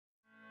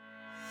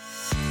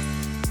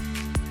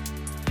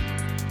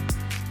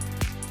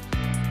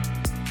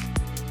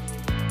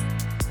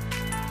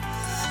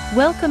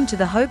Welcome to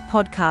the Hope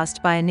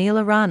Podcast by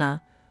Anil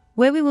Arana,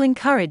 where we will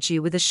encourage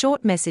you with a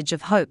short message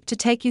of hope to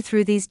take you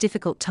through these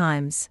difficult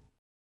times.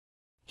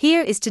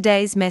 Here is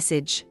today's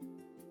message.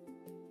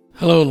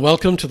 Hello and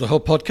welcome to the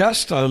Hope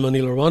Podcast. I'm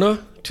Anil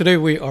Arana. Today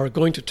we are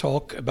going to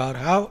talk about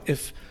how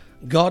if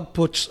God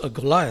puts a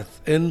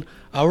Goliath in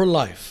our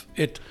life,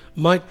 it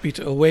might be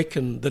to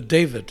awaken the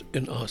David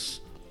in us.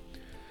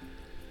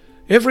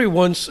 Every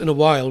once in a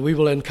while we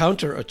will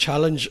encounter a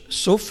challenge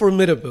so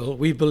formidable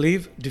we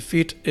believe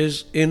defeat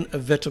is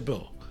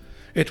inevitable.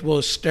 It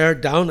will stare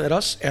down at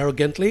us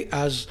arrogantly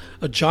as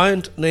a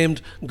giant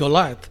named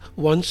Goliath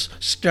once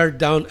stared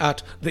down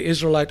at the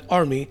Israelite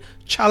army,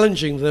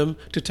 challenging them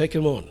to take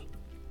him on.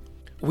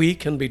 We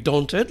can be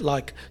daunted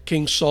like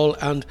King Saul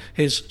and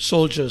his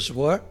soldiers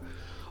were,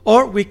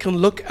 or we can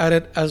look at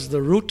it as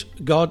the route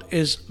God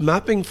is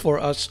mapping for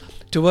us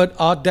toward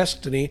our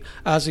destiny,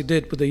 as he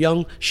did with a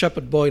young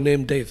shepherd boy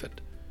named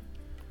David.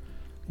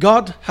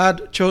 God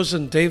had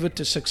chosen David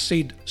to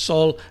succeed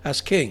Saul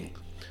as king,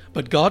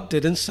 but God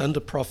didn't send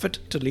a prophet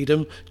to lead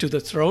him to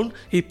the throne.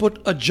 He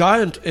put a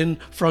giant in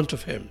front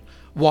of him.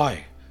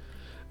 Why?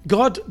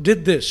 God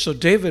did this so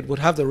David would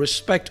have the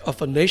respect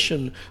of a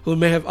nation who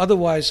may have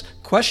otherwise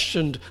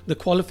questioned the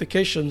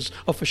qualifications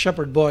of a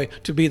shepherd boy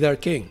to be their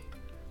king.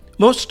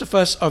 Most of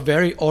us are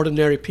very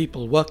ordinary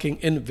people working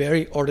in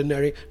very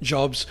ordinary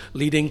jobs,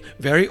 leading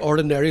very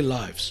ordinary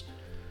lives.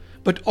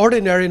 But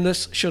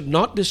ordinariness should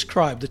not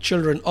describe the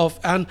children of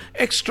an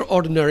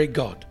extraordinary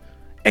God.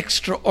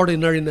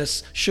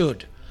 Extraordinariness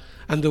should.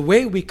 And the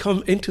way we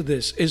come into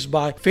this is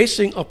by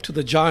facing up to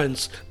the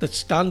giants that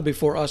stand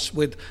before us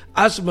with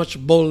as much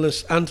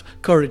boldness and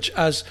courage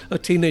as a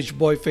teenage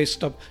boy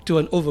faced up to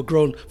an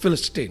overgrown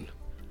Philistine.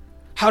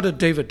 How did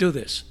David do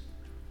this?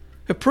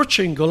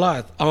 Approaching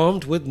Goliath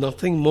armed with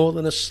nothing more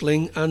than a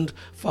sling and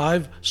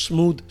 5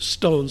 smooth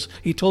stones,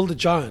 he told the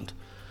giant,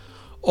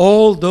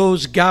 "All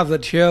those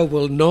gathered here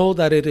will know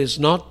that it is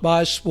not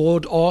by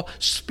sword or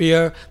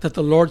spear that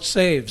the Lord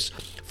saves,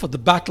 for the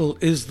battle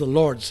is the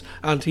Lord's,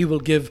 and he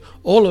will give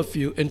all of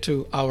you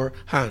into our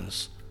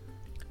hands."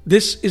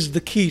 This is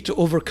the key to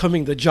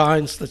overcoming the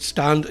giants that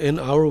stand in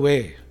our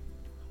way.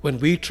 When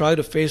we try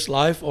to face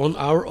life on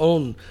our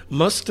own,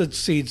 mustard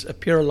seeds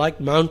appear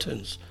like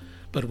mountains.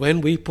 But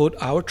when we put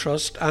our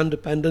trust and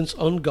dependence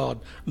on God,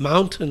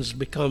 mountains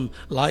become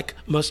like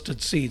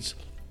mustard seeds.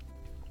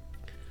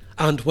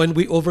 And when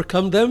we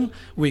overcome them,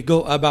 we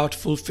go about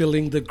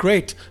fulfilling the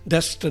great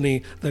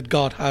destiny that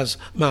God has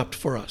mapped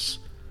for us.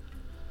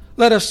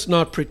 Let us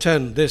not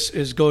pretend this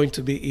is going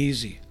to be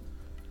easy.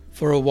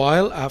 For a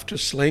while after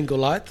slaying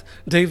Goliath,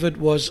 David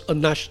was a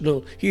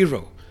national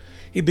hero.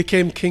 He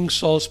became King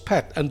Saul's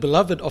pet and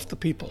beloved of the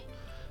people.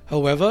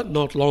 However,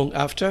 not long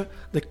after,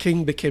 the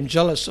king became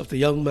jealous of the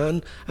young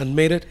man and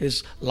made it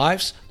his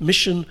life's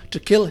mission to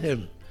kill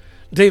him.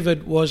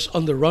 David was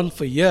on the run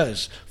for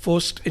years,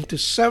 forced into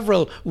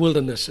several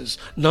wildernesses,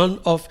 none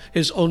of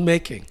his own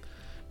making.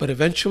 But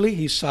eventually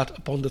he sat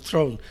upon the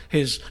throne,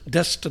 his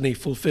destiny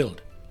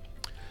fulfilled.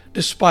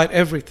 Despite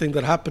everything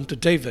that happened to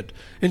David,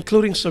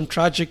 including some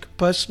tragic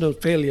personal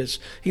failures,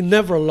 he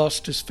never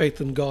lost his faith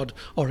in God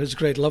or his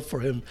great love for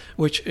him,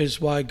 which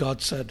is why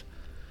God said,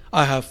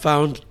 "I have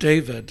found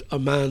David a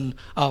man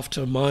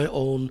after my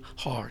own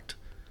heart."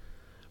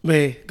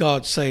 May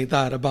God say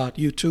that about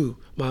you too,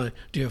 my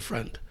dear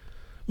friend.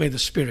 May the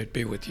Spirit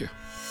be with you.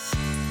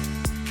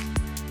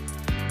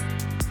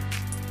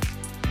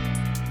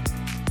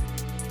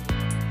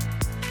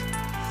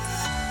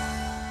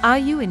 Are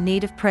you in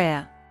need of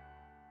prayer?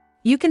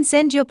 You can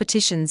send your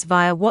petitions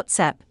via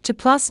WhatsApp to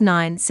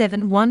 +9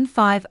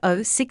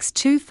 7150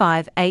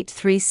 625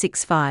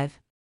 8365.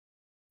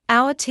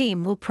 Our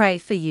team will pray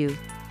for you.